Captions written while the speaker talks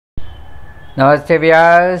Namaste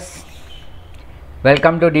viewers,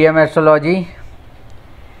 welcome to DM Astrology.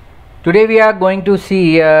 Today we are going to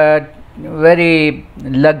see a very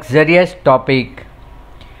luxurious topic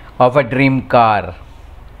of a dream car.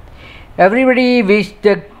 Everybody wished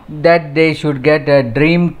that they should get a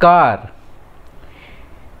dream car.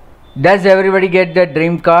 Does everybody get the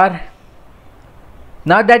dream car?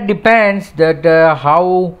 Now that depends that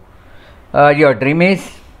how your dream is,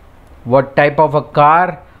 what type of a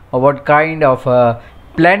car or what kind of a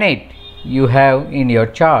planet you have in your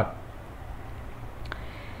chart.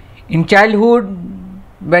 In childhood,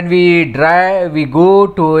 when we go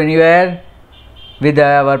to anywhere with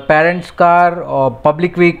our parents' car or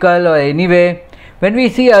public vehicle or anyway, when we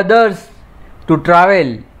see others to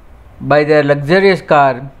travel by their luxurious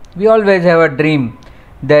car, we always have a dream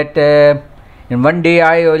that in one day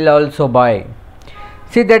I will also buy.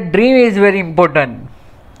 See, that dream is very important,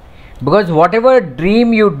 because whatever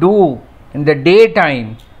dream you do in the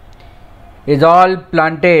daytime is all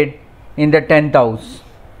planted in the 10th house,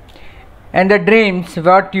 and the dreams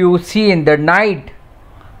what you see in the night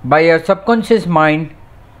by your subconscious mind,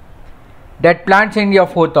 that plants in your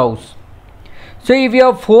 4th house. So if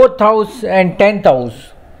your 4th house and 10th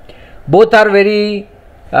house both are very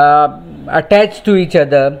attached to each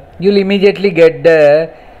other, you'll immediately get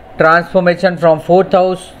the transformation from 4th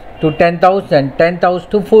house to 10th house and 10th house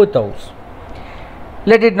to 4th house.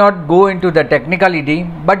 Let it not go into the technicality,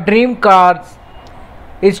 but dream cars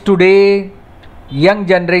is today young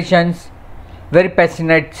generations very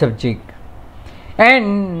passionate subject.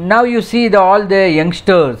 And now you see all the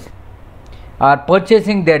youngsters are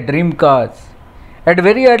purchasing their dream cars at a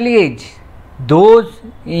very early age. Those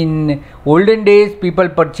in olden days people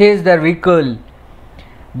purchased their vehicle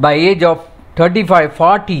by age of 35,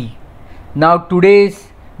 40. Now today's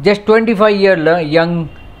just 25-year young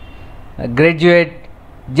graduate,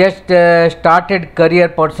 just started career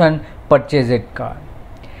person purchased car.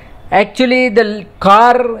 Actually, the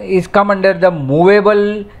car is come under the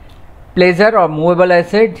movable pleasure or movable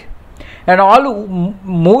asset, and all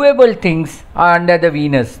movable things are under the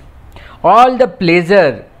Venus. All the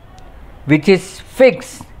pleasure which is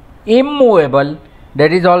fixed, immovable,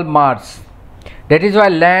 that is all Mars. That is why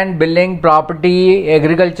land, building, property,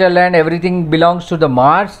 agriculture land, everything belongs to the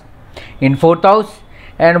Mars in 4th house.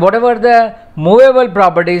 And whatever the movable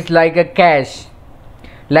properties like a cash,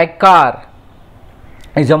 like car,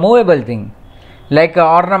 is a movable thing. Like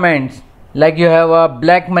ornaments, like you have a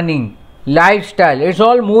black money, lifestyle, it's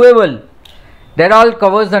all movable. That all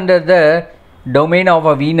covers under the domain of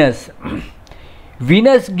a Venus.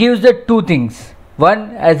 Venus gives the two things.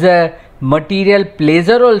 One as a material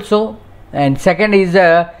pleasure also, and second is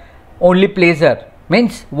only pleasure,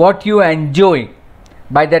 means what you enjoy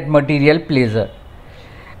by that material pleasure.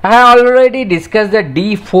 I have already discussed the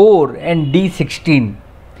D4 and D16.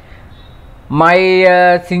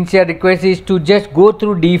 My sincere request is to just go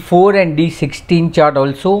through D4 and D16 chart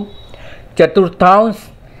also,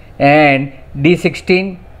 Chaturthaunsh and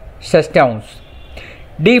D16 Shashtaunsh.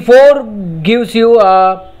 D4 gives you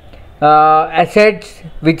assets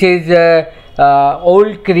which is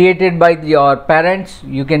old created by your parents,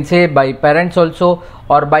 you can say by parents also,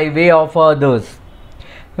 or by way of others.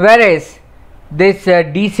 Whereas this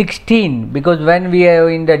D16, because when we are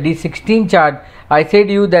in the D16 chart, I said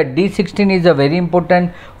you that D16 is a very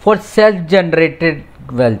important for self-generated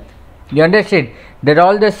wealth. You understand that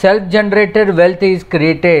all the self-generated wealth is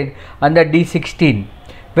created under D16.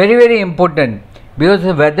 Very, very important, because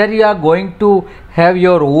whether you are going to have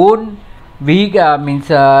your own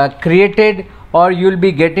created or you will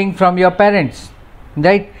be getting from your parents,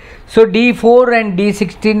 right? So D4 and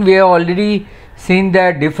D16 we have already seen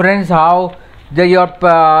the difference, how your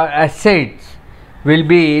assets will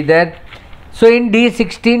be there. So in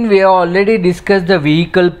D16 we have already discussed the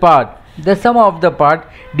vehicle part, the sum of the part.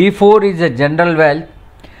 D4 is a general wealth,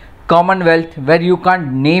 common wealth where you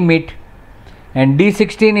can't name it, and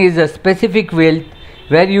D16 is a specific wealth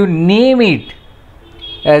where you name it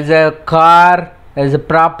as a car, as a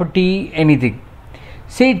property, anything.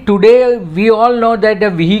 See, today we all know that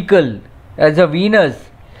a vehicle as a Venus,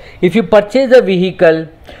 if you purchase a vehicle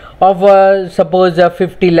of suppose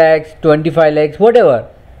 50 lakhs, 25 lakhs,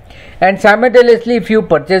 whatever, and simultaneously if you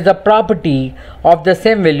purchase a property of the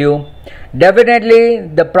same value, definitely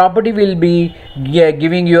the property will be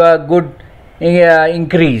giving you a good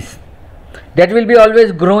increase. That will be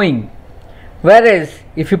always growing. Whereas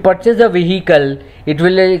if you purchase a vehicle, it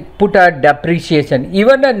will put a depreciation.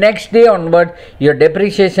 Even the next day onward, your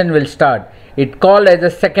depreciation will start. It called as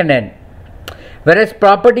a second hand. Whereas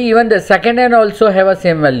property, even the second hand also have a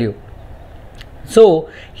same value. So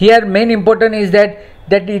here main important is that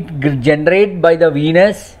that it generated by the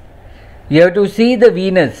Venus. You have to see the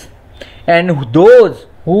Venus, and those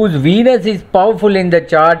whose Venus is powerful in the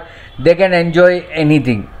chart, they can enjoy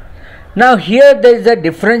anything. Now here there is a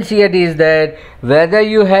difference here is that whether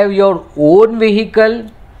you have your own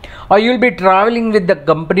vehicle or you will be traveling with the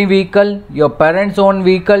company vehicle, your parents' own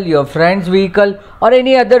vehicle, your friend's vehicle or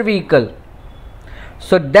any other vehicle.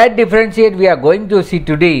 So that differentiate we are going to see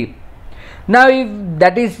today. Now if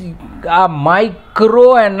that is a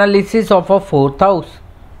micro analysis of a fourth house.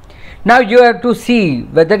 Now you have to see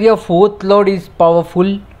whether your fourth lord is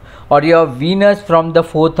powerful or your Venus from the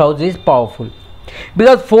fourth house is powerful.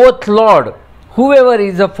 Because fourth lord, whoever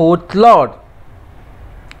is a fourth lord,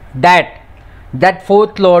 that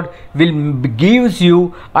fourth lord will gives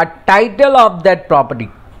you a title of that property.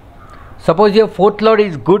 Suppose your fourth lord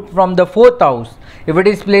is good from the fourth house. If it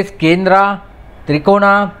is placed Kendra,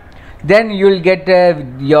 Trikona, then you will get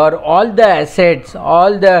your all the assets,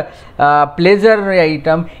 all the pleasure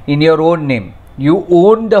item in your own name. You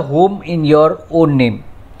own the home in your own name.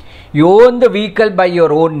 You own the vehicle by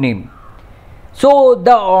your own name. So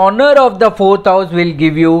the owner of the fourth house will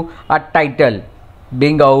give you a title,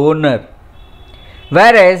 being a owner.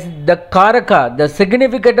 Whereas the Karaka, the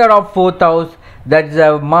significator of fourth house, that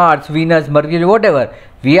is Mars, Venus, Mercury, whatever.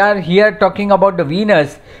 We are here talking about the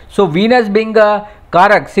Venus. So Venus being a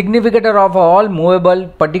Karak, significator of all movable,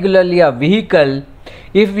 particularly a vehicle.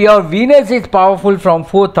 If your Venus is powerful from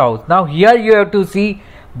fourth house, now here you have to see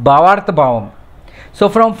Bhavartha Bhavam. So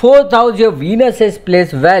from fourth house your Venus is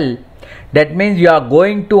placed well. That means you are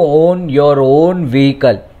going to own your own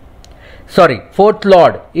vehicle. Sorry, fourth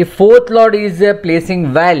lord. If fourth lord is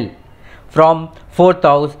placing well from fourth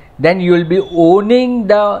house, then you will be owning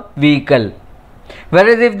the vehicle.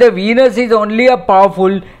 Whereas if the Venus is only a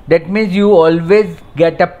powerful, that means you always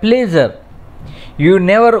get a pleasure. You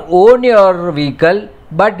never own your vehicle,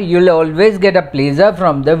 but you will always get a pleasure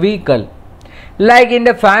from the vehicle. Like in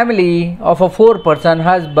the family of a 4-person,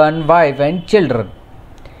 husband, wife and children.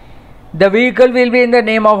 The vehicle will be in the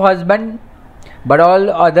name of husband, but all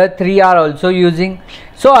other 3 are also using.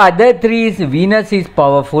 So other 3 is Venus is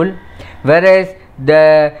powerful, whereas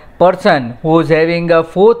the person who is having a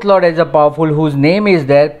fourth lord as a powerful, whose name is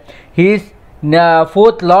there, his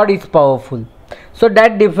fourth lord is powerful. So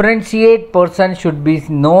that differentiate person should be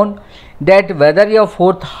known, that whether your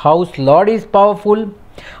fourth house lord is powerful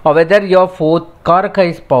or whether your fourth Karaka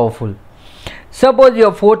is powerful. Suppose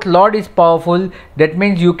your fourth lord is powerful, that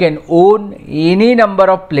means you can own any number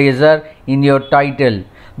of pleasure in your title.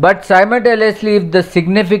 But simultaneously, if the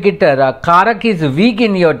significator, Karak is weak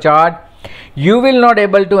in your chart, you will not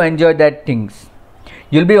able to enjoy that things.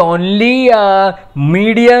 You will be only a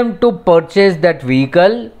medium to purchase that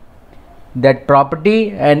vehicle, that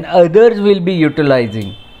property, and others will be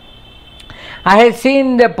utilizing. I have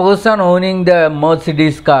seen the person owning the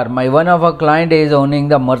Mercedes car. My one of our client is owning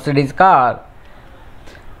the Mercedes car.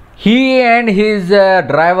 He and his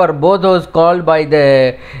driver both was called by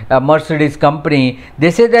the Mercedes company.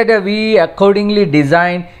 They say that we accordingly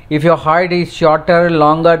design, if your height is shorter,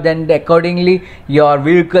 longer, then accordingly your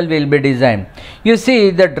vehicle will be designed. You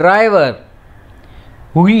see, the driver,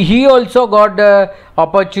 he also got the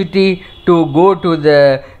opportunity to go to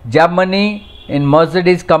the Germany in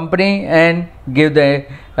Mercedes company and give the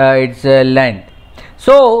its land.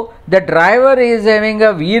 So the driver is having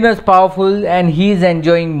a Venus powerful and he is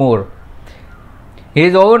enjoying more.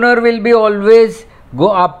 His owner will be always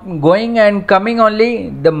going and coming only.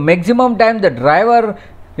 The maximum time the driver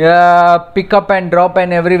pick up and drop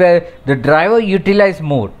and everywhere, the driver utilize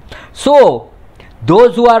more. So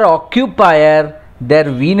those who are occupier, their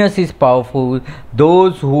Venus is powerful.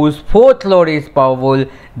 Those whose fourth lord is powerful,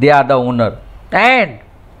 they are the owner. And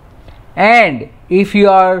if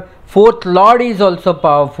your fourth lord is also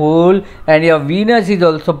powerful and your Venus is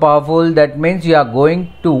also powerful, that means you are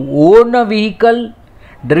going to own a vehicle,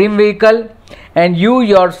 dream vehicle, and you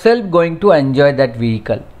yourself going to enjoy that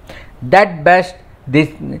vehicle. That best this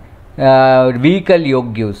vehicle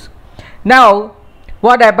yoga gives. Now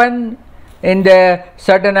what happened in the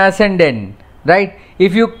certain ascendant, right?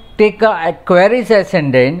 If you take a Aquarius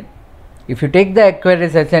ascendant,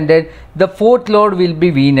 the fourth lord will be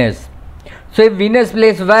Venus. So if Venus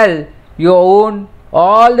plays well, you own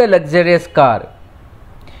all the luxurious car.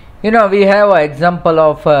 You know, we have an example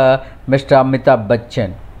of Mr. Amitabh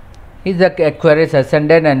Bachchan. He is the Aquarius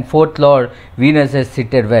ascendant and fourth lord Venus is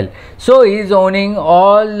seated well. So he is owning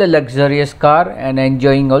all the luxurious car and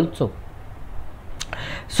enjoying also.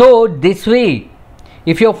 So this way,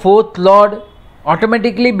 if your fourth lord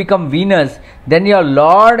automatically become Venus, then your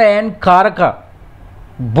lord and Karaka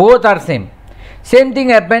both are same. Same thing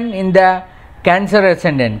happen in the Cancer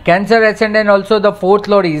ascendant. Cancer ascendant also the fourth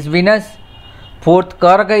lord is Venus. Fourth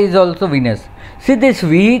Karaka is also Venus. See, this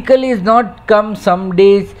vehicle is not come some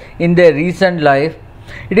days in the recent life.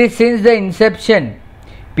 It is since the inception.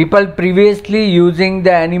 People previously using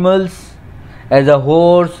the animals as a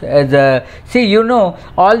horse, as a... See, you know,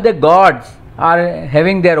 all the gods are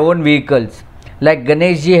having their own vehicles. Like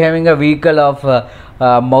Ganeshji having a vehicle of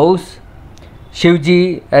mouse,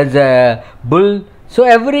 Shivji as a bull. So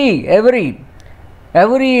every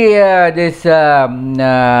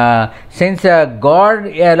since God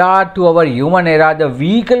era to our human era, the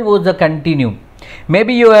vehicle was a continuum.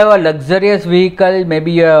 Maybe you have a luxurious vehicle,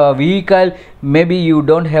 maybe you have a vehicle, maybe you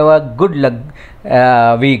don't have a good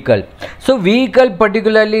vehicle. So vehicle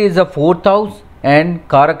particularly is a fourth house and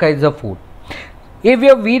Karaka is a fourth. If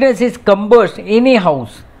your Venus is cumbers, any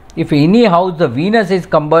house, if any house the Venus is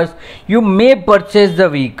cumbers, you may purchase the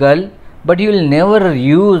vehicle, but you will never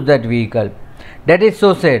use that vehicle. That is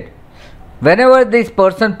so sad. Whenever this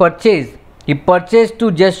person purchase, he purchased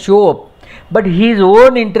to just show up, but his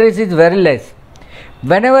own interest is very less.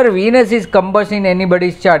 Whenever Venus is cumbers in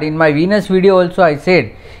anybody's chart, in my Venus video also I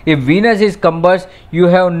said, if Venus is cumbers, you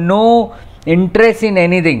have no interest in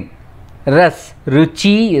anything.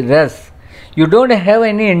 Ruchi, ras. You don't have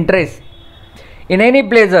any interest in any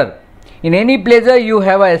pleasure. In any pleasure you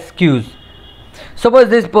have an excuse. Suppose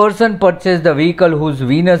this person purchased the vehicle whose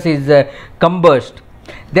Venus is combust.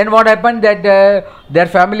 Then what happened that their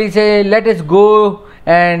family say, let us go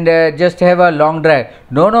and just have a long drive.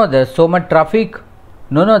 No, there is so much traffic.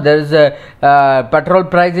 No, there is petrol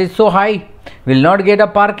price is so high. Will not get a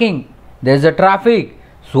parking. There is a traffic.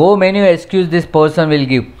 So many excuses this person will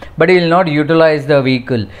give, but he will not utilize the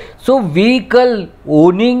vehicle. So vehicle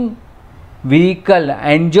owning, vehicle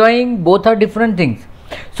enjoying, both are different things.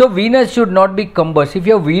 So Venus should not be cumbers. If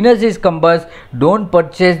your Venus is cumbers, don't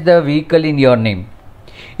purchase the vehicle in your name.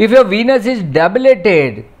 If your Venus is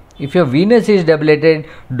debilitated,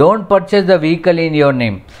 don't purchase the vehicle in your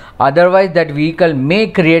name. Otherwise that vehicle may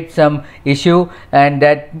create some issue and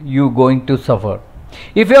that you going to suffer.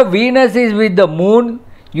 If your Venus is with the moon,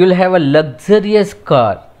 you will have a luxurious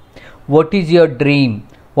car. What is your dream?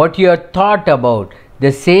 What you have thought about?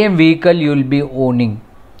 The same vehicle you will be owning.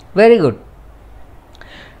 Very good.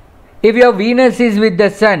 If your Venus is with the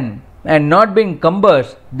sun and not being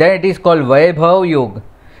cumbers, then it is called Vaibhav Yoga.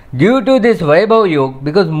 Due to this Vaibhav Yoga,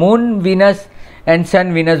 because moon Venus and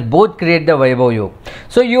sun Venus both create the Vaibhav Yoga.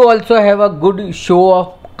 So you also have a good show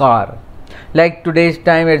of car. Like today's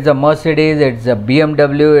time, it's a Mercedes, it's a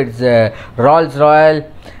BMW, it's a Rolls Royce,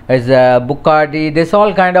 it's a Bugatti. This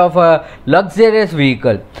all kind of a luxurious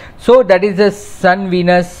vehicle. So that is the Sun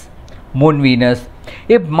Venus, Moon Venus.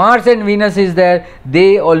 If Mars and Venus is there,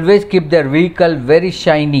 they always keep their vehicle very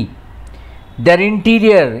shiny. Their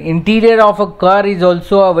interior of a car is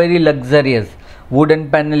also a very luxurious.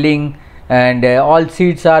 Wooden paneling and all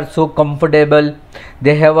seats are so comfortable.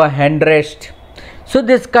 They have a handrest. So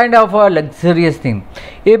this kind of a luxurious thing.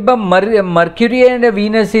 If a Mercury and a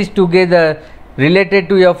Venus is together related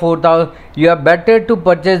to your fourth house, you are better to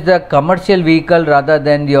purchase the commercial vehicle rather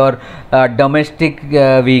than your domestic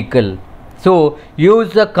vehicle. So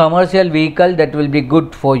use the commercial vehicle, that will be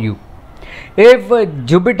good for you. If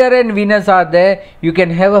Jupiter and Venus are there, you can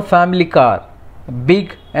have a family car,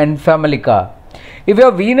 big and family car. If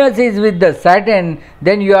your Venus is with the Saturn,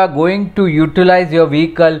 then you are going to utilize your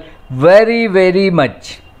vehicle very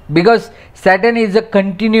much, because Saturn is a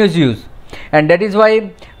continuous use, and that is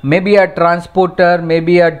why maybe a transporter,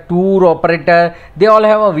 maybe a tour operator, they all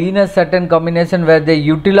have a Venus Saturn combination where they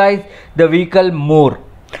utilize the vehicle more.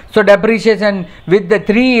 So depreciation, with the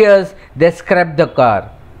 3 years they scrap the car,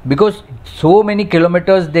 because so many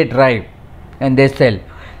kilometers they drive and they sell.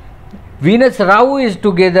 Venus Rahu is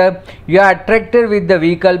together, you are attracted with the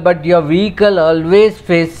vehicle, but your vehicle always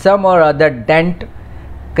face some or other dent,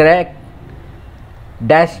 crack,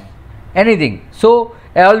 dash, anything. So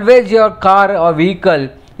always your car or vehicle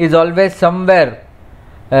is always somewhere,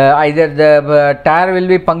 either the tire will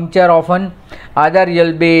be puncture often, either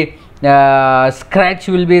you'll be scratch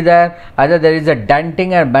will be there, either there is a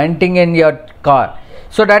denting or banting in your car.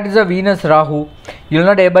 So that is a Venus Rahu. You are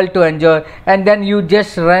not able to enjoy, and then you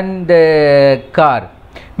just run the car.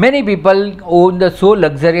 Many people own the so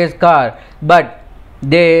luxurious car, but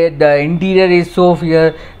the interior is so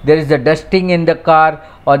here, there is a dusting in the car,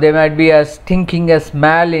 or there might be a stinking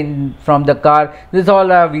smell from the car. This is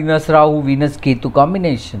all a Venus Rahu, Venus Ketu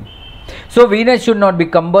combination. So Venus should not be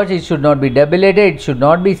cumbered, it should not be debilitated, it should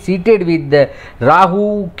not be seated with the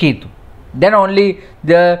Rahu Ketu. Then only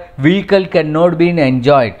the vehicle cannot be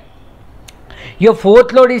enjoyed. Your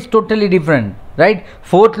fourth lord is totally different. right?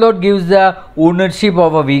 Fourth lord gives the ownership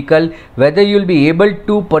of a vehicle, whether you will be able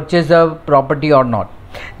to purchase a property or not.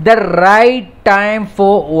 The right time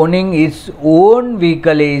for owning its own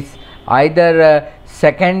vehicle is either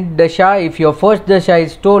second dasha. If your first dasha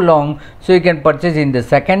is too long, so you can purchase in the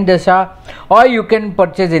second dasha, or you can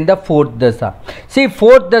purchase in the fourth dasha. See,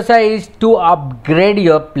 fourth dasha is to upgrade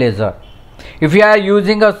your pleasure. If you are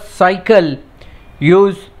using a cycle,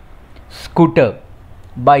 use scooter,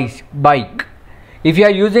 bike. If you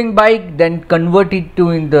are using bike, then convert it to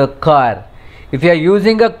in the car. If you are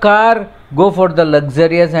using a car, go for the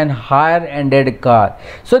luxurious and higher ended car.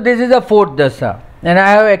 So this is the fourth dasha, and I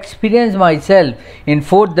have experienced myself in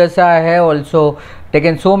fourth dasha. I have also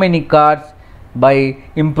taken so many cars by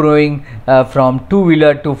improving from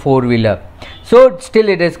two-wheeler to four-wheeler. So still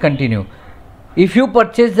it is continue. If you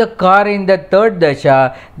purchase the car in the third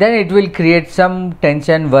dasha, then it will create some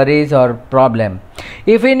tension, worries or problem.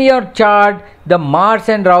 If in your chart the Mars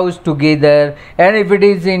and Rahu is together, and if it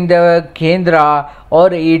is in the Kendra or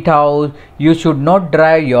 8th house, you should not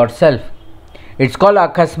drive yourself. It's called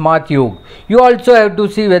Akasmat Yog. You also have to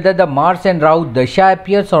see whether the Mars and Rahu dasha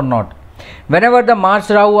appears or not. Whenever the Mars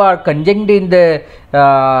Rahu are conjunct in the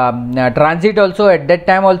transit also, at that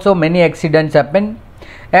time also many accidents happen.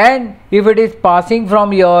 And if it is passing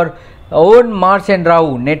from your own Mars and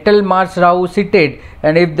Rahu, natal Mars Rahu seated,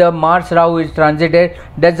 and if the Mars Rahu is transited,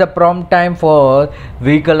 that's a prompt time for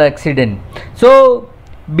vehicle accident. So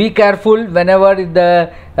be careful whenever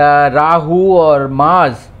the Rahu or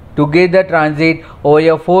Mars together transit over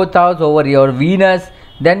your fourth house, over your Venus,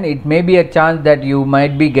 then it may be a chance that you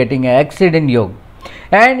might be getting an accident yoga.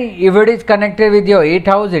 And if it is connected with your 8th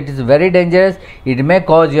house, it is very dangerous. It may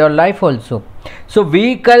cause your life also. So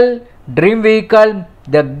vehicle, dream vehicle,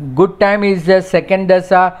 the good time is the second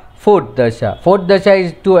dasha, fourth dasha. Fourth dasha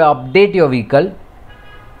is to update your vehicle.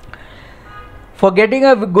 For getting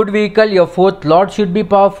a good vehicle, your fourth lord should be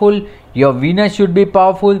powerful. Your Venus should be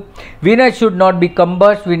powerful. Venus should not be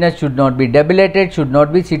combust. Venus should not be debilitated. Should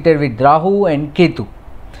not be seated with Rahu and Ketu.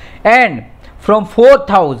 And from fourth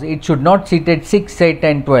house, it should not sit at 6, 8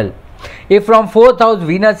 and 12. If from fourth house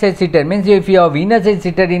Venus is seated, means if your Venus is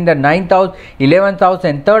seated in the 9th house, 11th house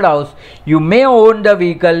and 3rd house, you may own the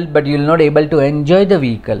vehicle, but you will not able to enjoy the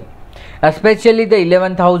vehicle. Especially the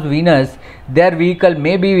 11th house Venus, their vehicle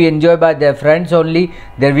may be enjoyed by their friends only,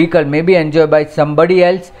 their vehicle may be enjoyed by somebody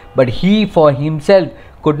else, but he for himself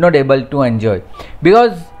could not able to enjoy.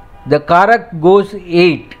 Because the Karak goes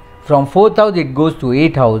 8. From 4th house it goes to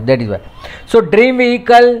 8th house, that is why. So dream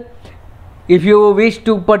vehicle, if you wish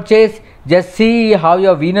to purchase, just see how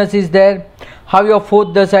your Venus is there, how your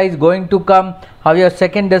fourth dasha is going to come, how your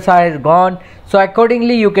second dasha has gone. So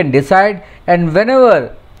accordingly you can decide. And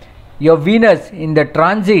whenever your Venus in the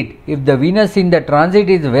transit, if the Venus in the transit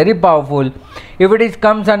is very powerful, if it is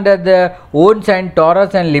comes under the own sign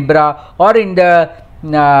Taurus and Libra, or in the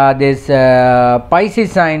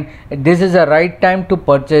Pisces sign, this is the right time to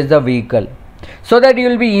purchase the vehicle, so that you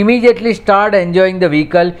will be immediately start enjoying the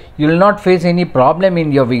vehicle. You will not face any problem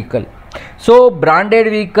in your vehicle. So branded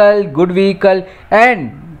vehicle, good vehicle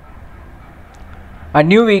and a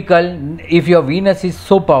new vehicle, if your Venus is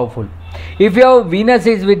so powerful. If your Venus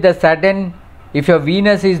is with the Saturn, if your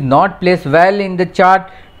Venus is not placed well in the chart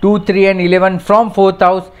 2, 3 and 11 from 4th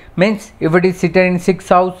house, means if it is seated in 6th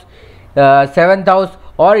house, 7th house,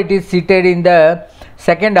 or it is seated in the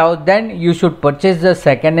 2nd house, then you should purchase the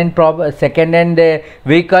second hand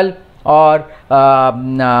vehicle or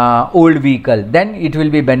old vehicle, then it will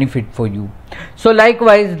be benefit for you. So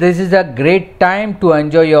likewise, this is a great time to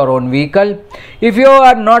enjoy your own vehicle. If you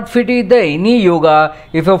are not fit with any yoga,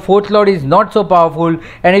 if your fourth lord is not so powerful,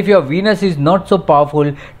 and if your Venus is not so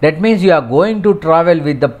powerful, that means you are going to travel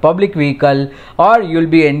with the public vehicle, or you will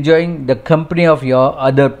be enjoying the company of your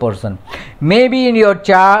other person. Maybe in your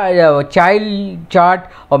child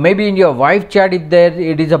chart, or maybe in your wife chart, if there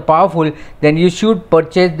it is a powerful, then you should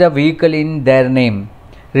purchase the vehicle in their name,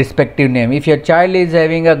 respective name. If your child is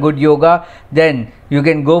having a good yoga, then you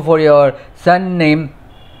can go for your son name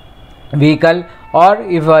vehicle, or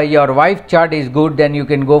if your wife chart is good, then you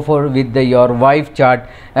can go for with your wife chart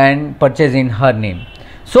and purchase in her name.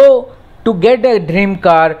 So to get a dream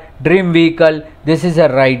car, dream vehicle, this is a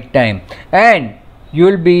right time. And you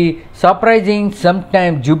will be surprising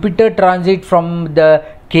sometime Jupiter transit from the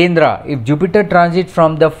Kendra. If Jupiter transit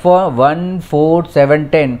from the 1, 4, 7,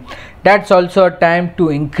 10, that's also a time to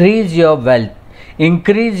increase your wealth,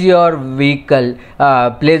 increase your vehicle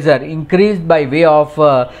pleasure, increase by way of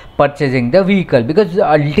purchasing the vehicle. Because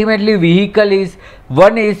ultimately vehicle is,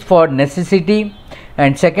 one is for necessity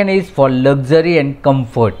and second is for luxury and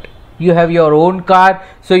comfort. you have your own car,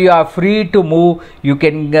 so you are free to move. You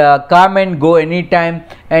can come and go anytime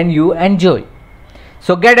and you enjoy.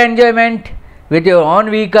 So get enjoyment with your own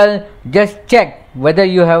vehicle. Just check whether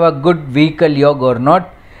you have a good vehicle yoga or not,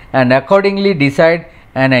 and accordingly decide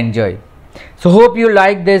and enjoy. So hope you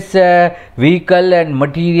like this vehicle and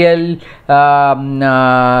material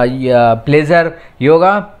pleasure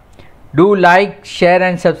yoga. Do like, share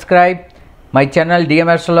and subscribe my channel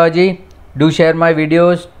DM Astrology. Do share my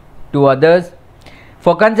videos to others.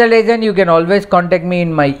 For consultation, you can always contact me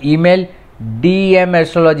in my email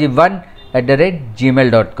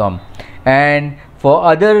dmastrology1@gmail.com. And for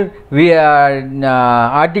other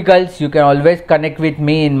articles, you can always connect with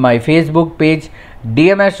me in my Facebook page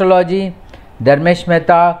DM Astrology, Dharmesh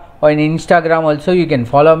Mehta, or in Instagram also you can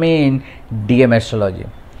follow me in DM Astrology.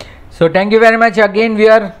 So thank you very much again,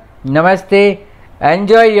 viewer. Namaste.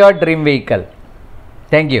 Enjoy your dream vehicle.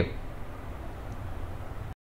 Thank you.